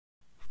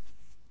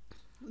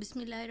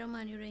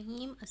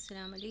Bismillahirrahmanirrahim.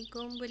 Assalamu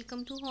alaikum.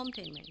 Welcome to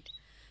Hometainment.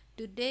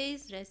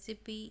 Today's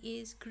recipe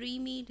is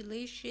creamy,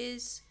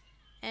 delicious,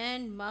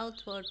 and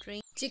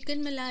mouth-watering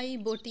chicken malai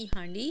boti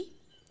handi.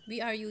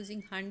 We are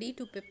using handi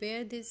to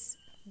prepare this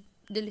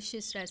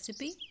delicious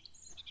recipe.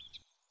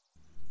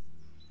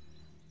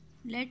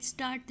 Let's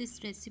start this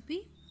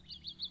recipe.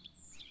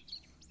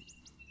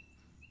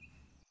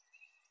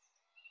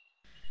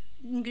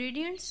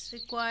 Ingredients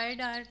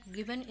required are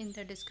given in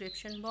the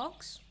description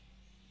box.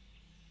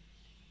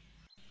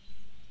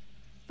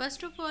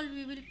 First of all,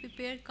 we will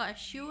prepare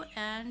cashew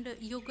and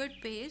yogurt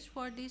paste.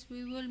 For this,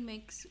 we will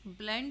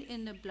blend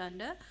in the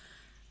blender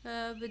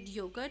with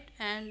yogurt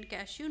and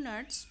cashew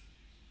nuts.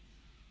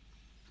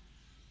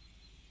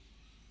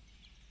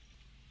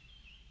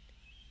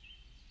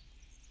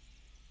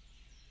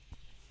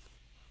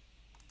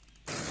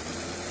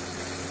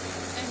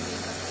 And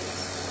make a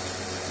paste.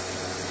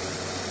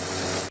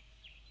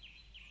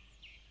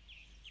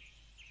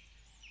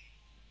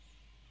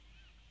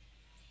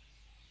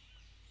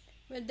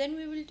 Well, then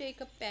we will take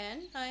a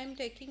pan. I am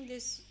taking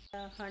this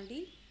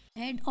handi.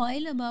 Add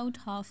oil about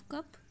half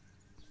cup.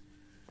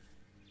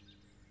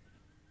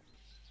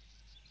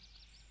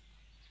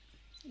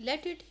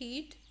 Let it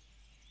heat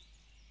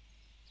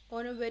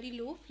on a very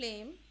low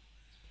flame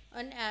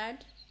and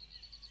add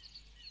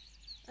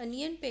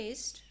onion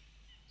paste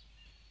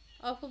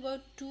of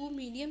about 2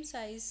 medium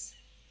size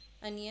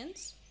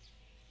onions.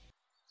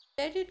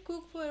 Let it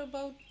cook for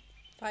about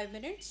 5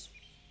 minutes.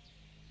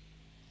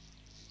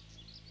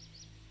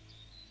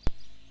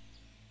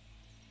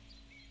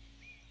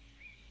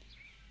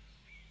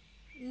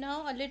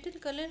 Now a little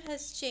color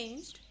has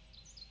changed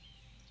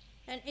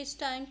and it's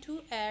time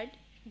to add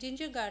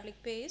ginger garlic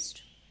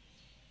paste.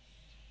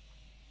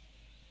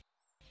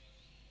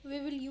 We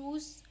will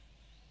use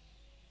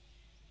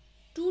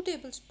 2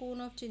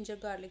 tablespoons of ginger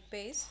garlic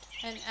paste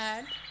and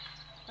add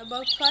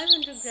about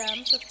 500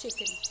 grams of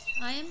chicken.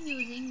 I am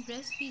using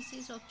breast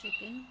pieces of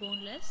chicken,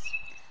 boneless.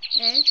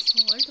 Add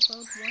salt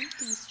about 1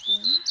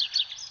 teaspoon.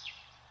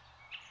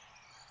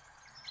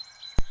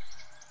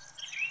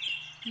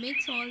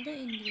 Mix all the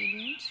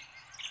ingredients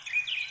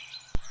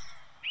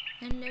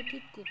and let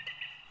it cook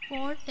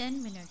for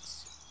 10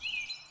 minutes.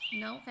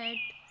 Now add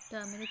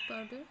turmeric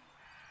powder,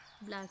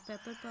 black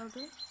pepper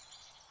powder,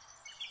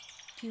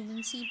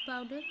 cumin seed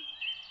powder,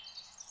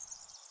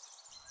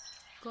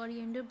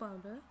 coriander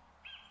powder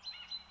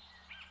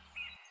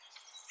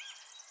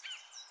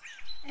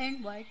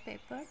and white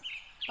pepper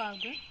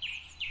powder.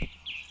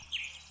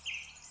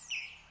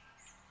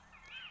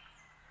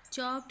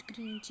 Chopped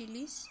green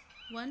chilies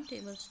 1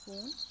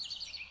 tablespoon.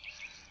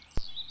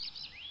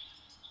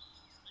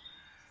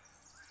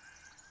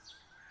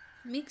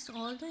 Mix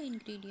all the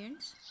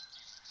ingredients.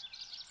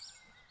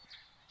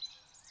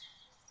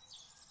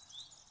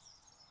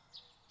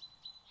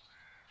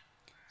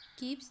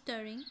 Keep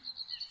stirring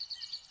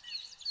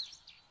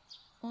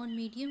on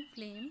medium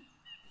flame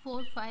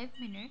for 5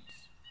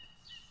 minutes.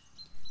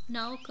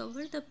 Now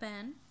cover the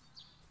pan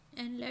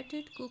and let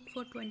it cook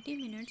for 20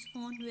 minutes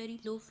on very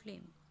low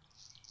flame.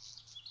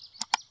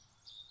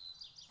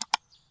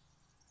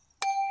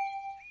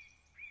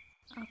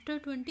 After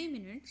 20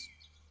 minutes,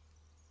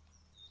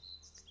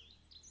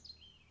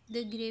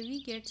 the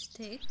gravy gets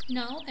thick.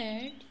 Now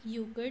add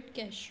yogurt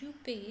cashew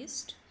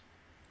paste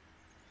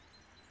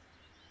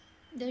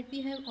that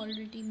we have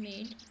already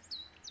made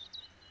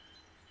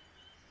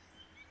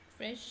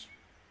fresh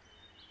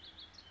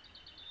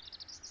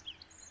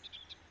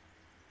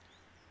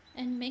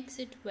and mix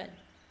it well.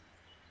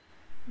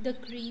 The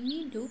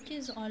creamy look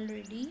is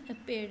already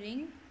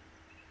appearing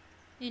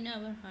in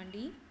our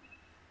handi.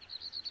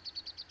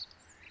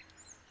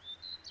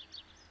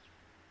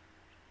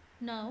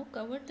 Now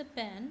cover the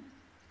pan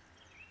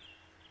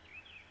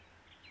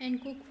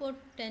and cook for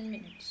 10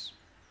 minutes.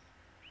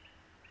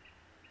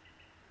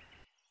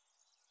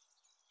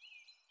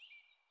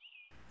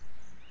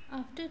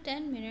 After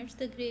 10 minutes,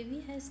 the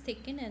gravy has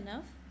thickened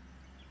enough.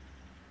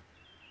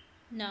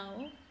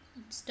 Now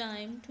it's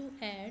time to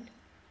add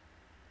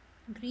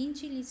green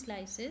chili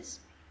slices.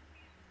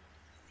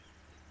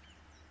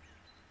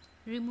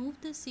 Remove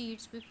the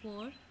seeds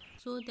before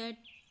so that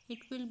it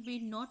will be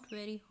not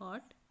very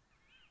hot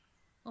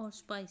or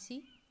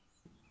spicy.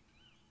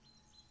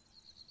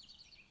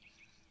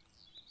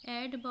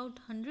 Add about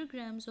 100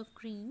 grams of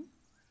cream.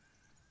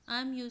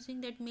 I am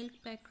using that milk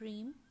pack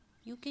cream.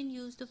 You can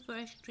use the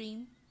fresh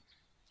cream.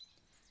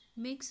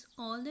 Mix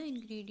all the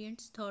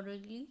ingredients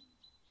thoroughly.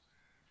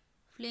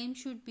 Flame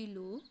should be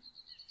low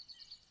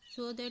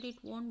so that it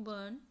won't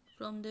burn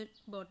from the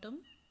bottom.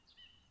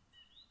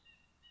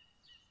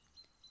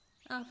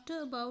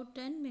 After about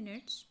 10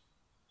 minutes,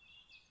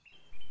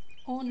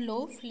 on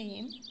low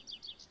flame,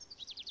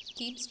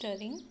 keep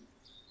stirring.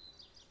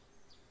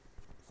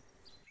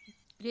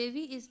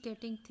 Gravy is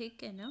getting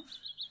thick enough.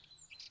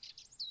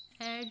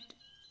 Add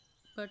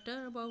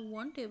butter about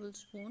 1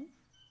 tablespoon.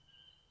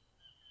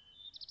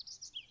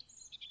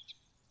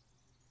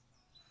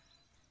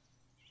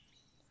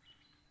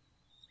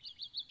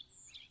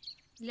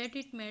 Let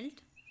it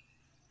melt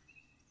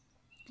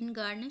and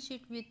garnish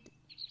it with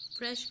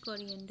fresh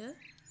coriander.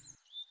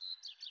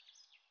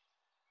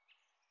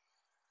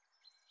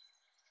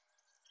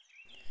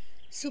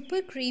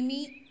 Super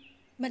creamy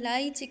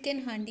Malai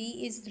chicken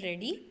handi is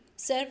ready.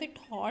 Serve it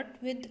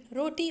hot with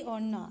roti or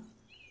naan.